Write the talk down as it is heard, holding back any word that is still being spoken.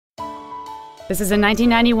This is a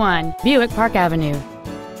 1991 Buick Park Avenue.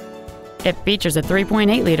 It features a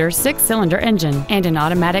 3.8-liter six-cylinder engine and an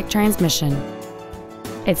automatic transmission.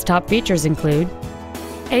 Its top features include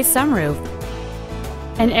a sunroof,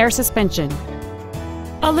 an air suspension,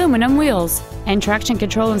 aluminum wheels, and traction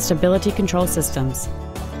control and stability control systems.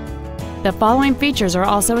 The following features are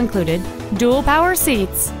also included: dual power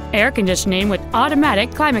seats, air conditioning with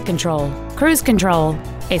automatic climate control, cruise control,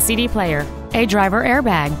 a CD player, a driver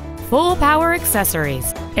airbag, full power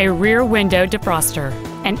accessories, a rear window defroster,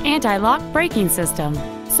 an anti-lock braking system,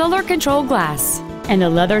 solar control glass, and the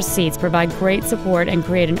leather seats provide great support and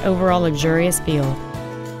create an overall luxurious feel.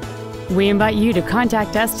 We invite you to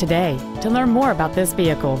contact us today to learn more about this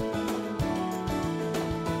vehicle.